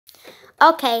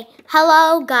Okay,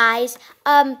 hello guys.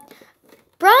 Bronson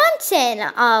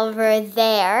over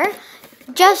there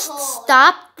just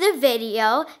stopped the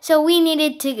video, so we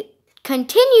needed to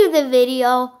continue the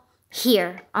video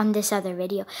here on this other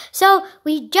video. So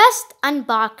we just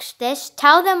unboxed this.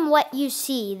 Tell them what you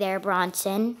see there,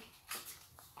 Bronson.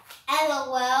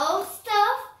 LOL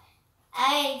stuff.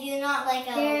 I do not like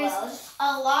LOLs. There's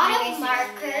a lot of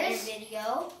markers,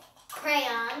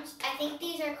 crayons. I think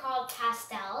these are called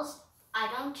pastels. I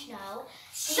don't know.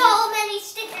 So many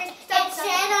stickers. It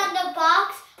said on the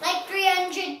box like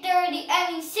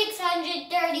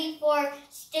 634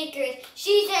 stickers.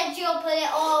 She said she'll put it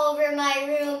all over my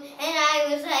room, and I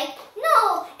was like,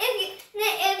 no. If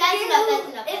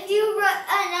you run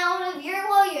out of your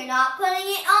wall, you're not putting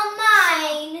it on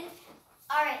mine.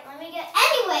 All right, let me get.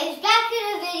 Anyways, back to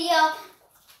the video.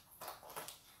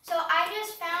 So I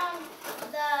just found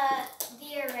the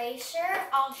eraser.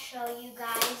 I'll show you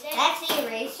guys it. That's the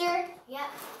eraser? Yep.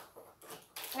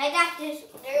 I got this.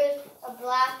 There's a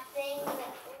black thing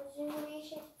that was an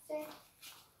eraser.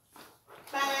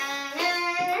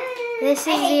 This is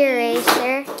the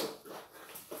eraser.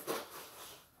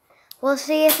 We'll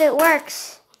see if it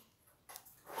works.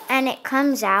 And it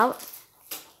comes out.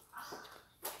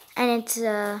 And it's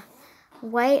a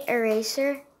white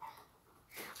eraser.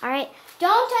 All right,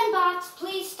 don't unbox.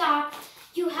 Please stop.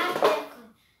 You have to.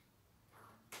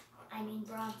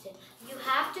 Bronson. You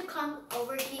have to come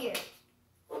over here.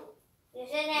 You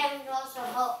said I would also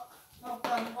help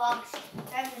unbox.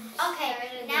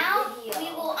 Okay, now we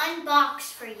will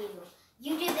unbox for you.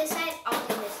 You do this side, I'll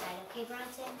do this side. Okay,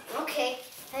 Bronson? Okay,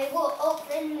 I will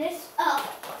open this up.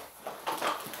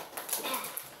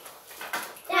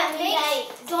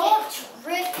 Don't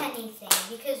rip anything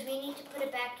because we need to put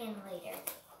it back in later.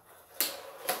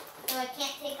 So I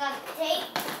can't take off the tape?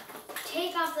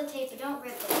 Take off the tape, but don't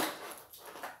rip it.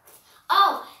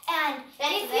 Oh, and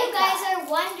if you guys are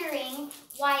wondering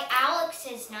why Alex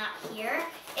is not here,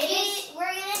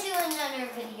 we're going to do another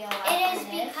video. It is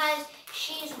because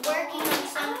she's working on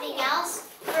something else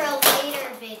for a later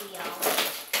video.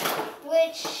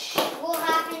 Which will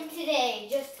happen today,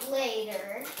 just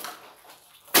later.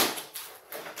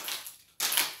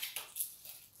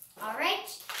 All right.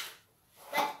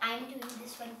 But I'm doing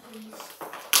this one, please.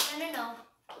 No.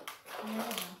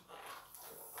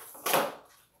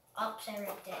 Oops, I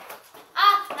ripped it.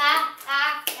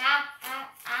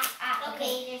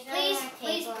 Okay, there's no more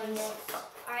tape on this.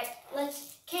 All right,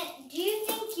 do you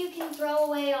think you can throw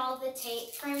away all the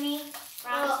tape for me,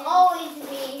 Bronson? Well, always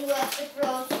me who has to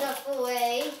throw stuff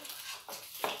away.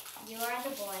 You are the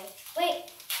boy.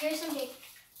 Wait, here's some tape.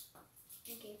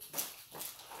 Okay.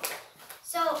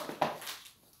 So,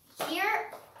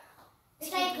 here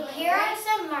are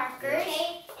some markers.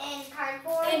 Tape and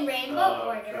cardboard. In rainbow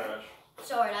order. Trash.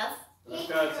 Sort of. It's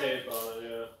got tape on it,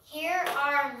 yeah. Here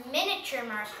are miniature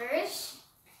markers.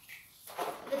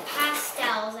 The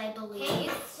pastels, I believe.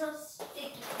 It's so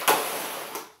sticky.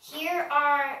 Here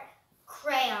are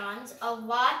crayons. A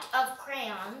lot of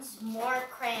crayons. More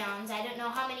crayons. I don't know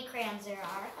how many crayons there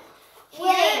are.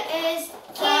 Here is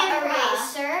the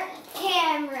eraser.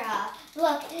 Camera.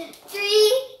 Look,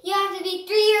 you have to be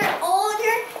 3 years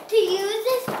older to use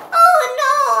this. Oh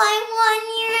no, I'm 1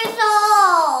 year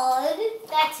old.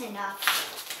 That's enough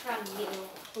from you,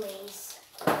 please.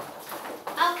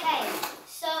 Okay,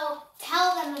 so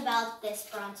tell them about this,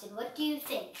 Bronson. What do you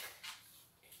think?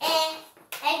 I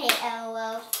hate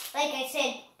LOLs. Like I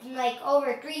said,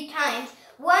 over 3 times.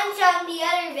 Once on the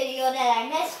other video that I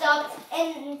messed up,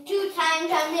 and 2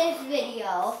 times on this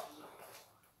video.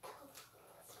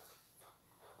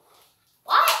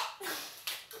 What?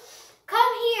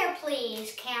 Come here,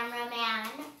 please,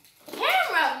 cameraman.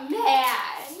 Cameraman?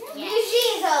 Yes.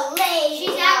 She's a lady.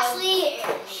 She's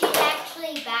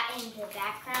actually in the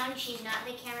background. She's not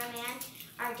the cameraman.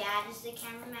 Our dad is the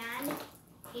cameraman.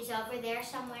 He's over there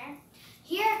somewhere.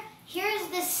 Here's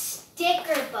the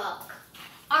sticker book.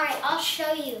 All right, I'll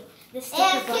show you the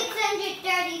sticker book.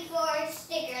 634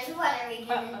 stickers. What are we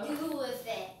going to do with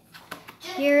it?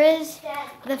 Here is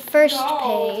the first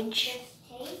page.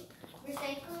 Tape,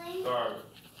 recycling,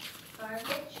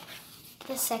 Garbage.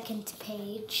 The second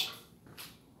page.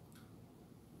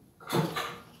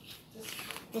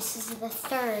 This is the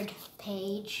third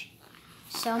page.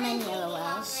 So many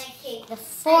LOLs. The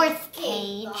fourth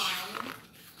page.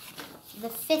 The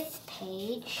fifth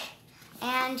page.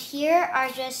 And here are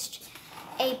just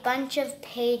a bunch of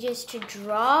pages to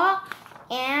draw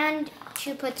and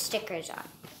to put stickers on.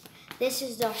 This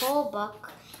is the whole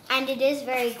book, and it is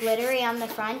very glittery on the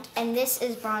front, and this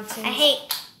is Bronson's.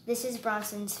 This is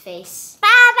Bronson's face.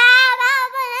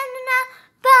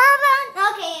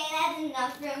 Okay, that's enough.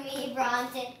 Okay,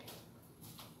 Bronson.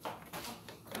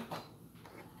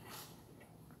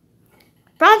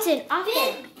 Bronson, off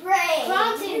there. Big brain.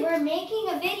 Bronson, we're making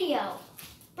a video.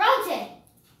 Bronson.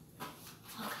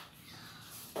 Okay.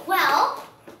 Well,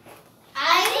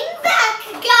 I'm back,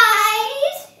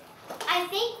 guys. I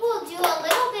think we'll do a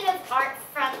little bit of art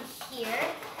from here.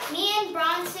 Me and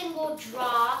Bronson will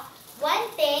draw one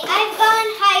thing. I've gone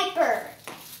hyper.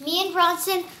 Me and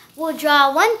Bronson will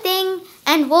draw one thing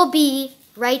and we'll be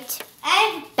right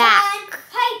I've back. gone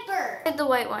hyper. The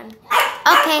white one.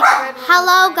 Okay,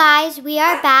 hello guys, we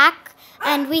are back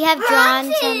and we have drawn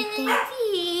Bronson something. is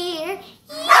here.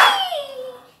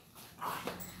 Yay!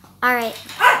 Alright,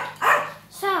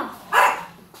 so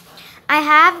I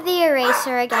have the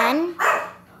eraser again.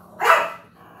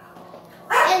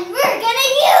 And we're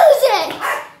gonna use it.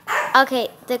 Okay,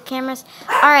 the camera's...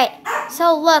 Alright,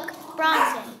 so look,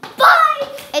 Bronson. Bye.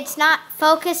 It's not...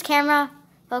 Focus, camera.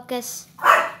 Focus.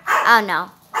 Oh, no.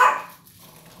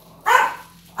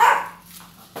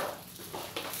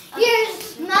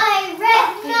 Here's my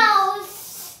red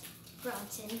mouse.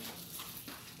 Bronson.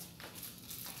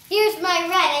 Here's my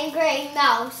red and gray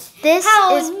mouse. This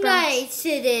How is Bronson. nice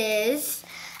it is.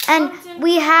 And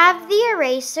we have the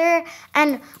eraser,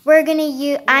 and we're gonna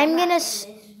use...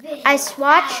 I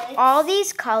swatched all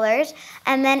these colors,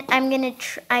 and then I'm gonna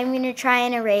try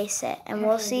and erase it, and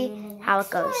we'll see how it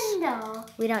goes.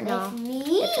 We don't know.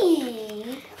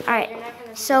 Me. All right,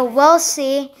 so we'll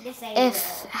see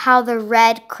if how the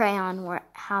red crayon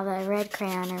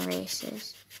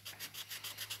erases.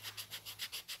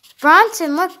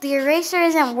 Bronson, look, the eraser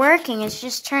isn't working. It's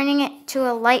just turning it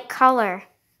to a light color,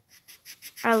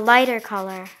 or lighter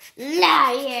color.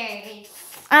 Liars.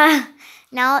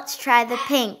 Now let's try the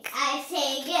pink. I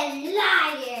say again,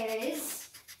 liars.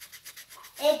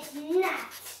 It's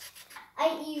not.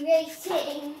 I'm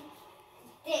erasing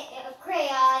the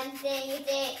crayon thing.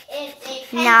 It's a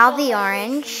pencil Now the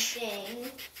orange.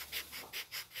 thing.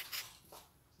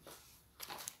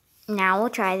 Now we'll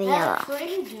try the yellow. What are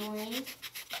you doing?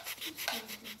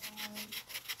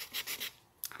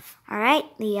 All right,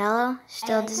 the yellow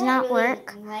still does not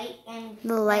work. Light and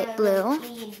The light blue.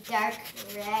 dark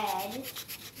red.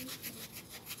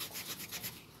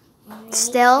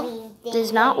 Still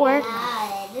does not work.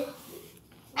 Red.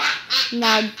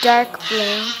 Now dark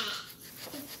blue.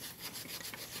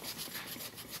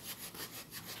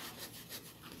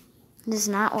 Does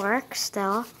not work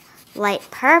still. Light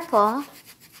purple.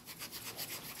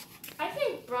 I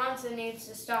think Bronson needs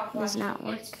to stop Does watching. not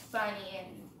work. It's funny and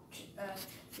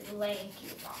laying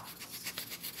box.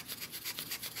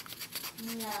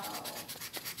 No.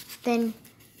 Then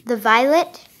the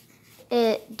violet,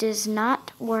 it does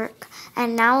not work.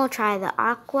 And now we'll try the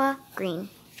aqua green.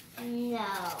 No.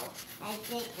 I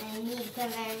think I need to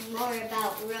learn more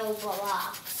about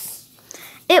Roblox.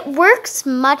 It works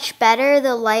much better,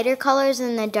 the lighter colors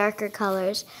than the darker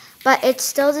colors, but it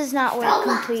still does not work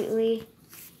completely.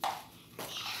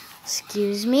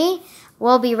 Excuse me.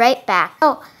 We'll be right back.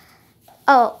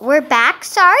 Oh, we're back.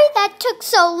 Sorry that took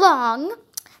so long.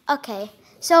 Okay,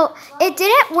 so it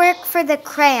didn't work for the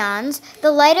crayons.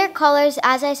 The lighter colors,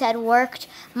 as I said, worked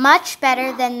much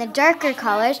better than the darker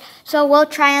colors, so we'll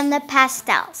try on the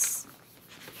pastels.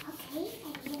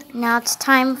 Now it's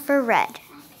time for red.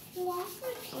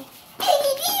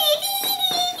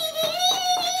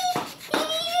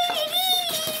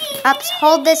 Ups,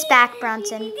 hold this back,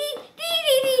 Bronson.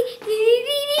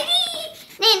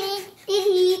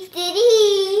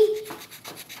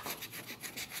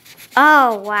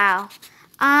 Oh, wow.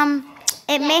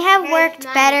 It may have worked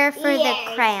better for the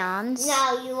crayons.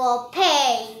 Now you will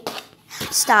pay.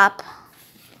 Stop.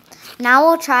 Now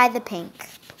we'll try the pink.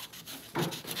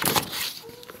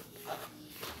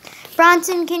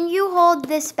 Bronson, can you hold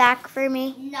this back for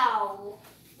me? No.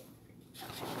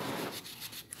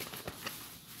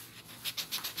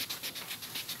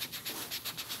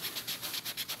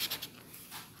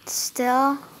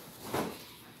 Still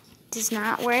does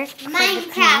not work for the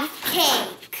Minecraft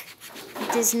pink. cake.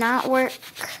 It does not work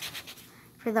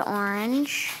for the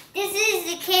orange. This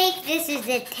is the cake, this is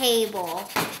the table.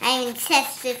 I'm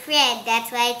obsessed with red,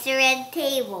 that's why it's a red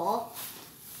table.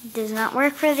 It does not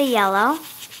work for the yellow.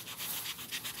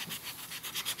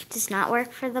 It does not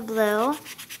work for the blue.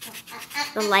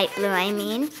 The light blue, I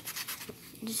mean.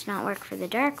 It does not work for the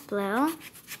dark blue.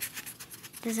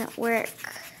 Doesn't work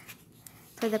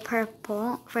for the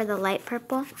purple, for the light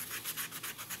purple.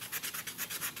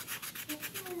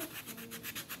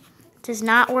 Does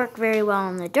not work very well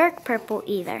in the dark purple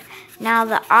either. Now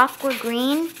the aqua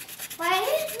green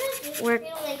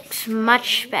works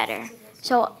much better.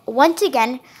 So once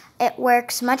again, it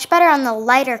works much better on the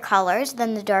lighter colors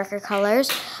than the darker colors,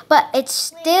 but it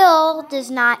still does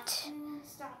not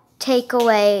take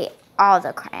away all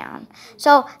the crayon.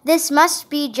 So this must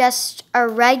be just a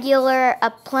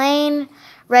plain,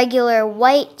 regular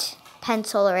white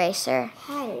pencil eraser.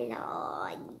 Hello,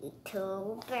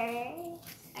 YouTubers.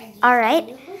 All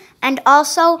right. And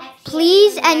also,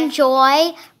 please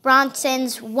enjoy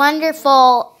Bronson's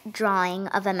wonderful drawing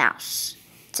of a mouse.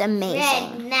 It's amazing.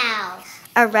 Red mouse.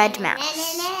 A red mouse.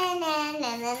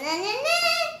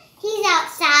 He's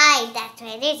outside. That's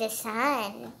why there's a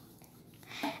sun.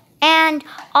 And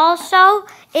also,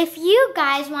 if you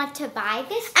guys want to buy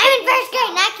this kit I'm in first grade,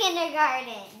 yourself- not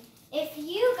kindergarten. If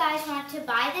you guys want to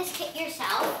buy this kit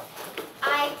yourself,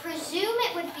 I presume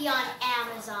it would be on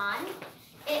Amazon.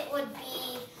 It would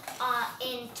be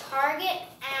in Target,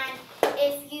 and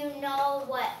if you know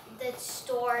what the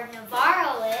store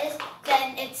Navarro is,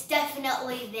 then it's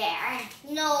definitely there.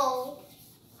 No,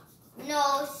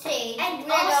 Sage. And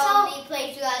We're also- the only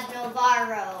place who has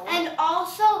Navarro. And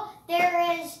also, there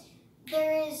is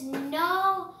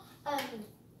no,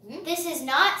 this is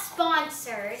not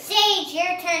sponsored. Sage,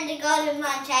 your turn to go to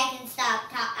lunch. I can start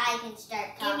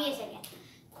Give talking. me a second.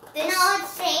 No, it's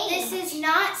Sage. This is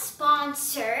not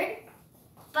sponsored,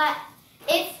 but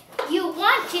if you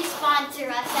want to sponsor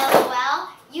us, LOL,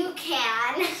 you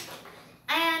can.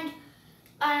 And,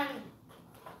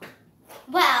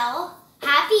 well,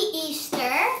 happy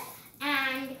Easter.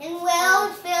 And we'll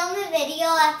film the video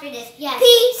after this. yes,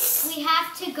 Peace. we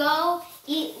have to go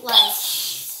eat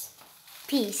lunch.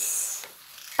 Peace.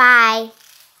 Bye.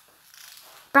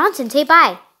 Bronson, say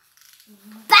bye.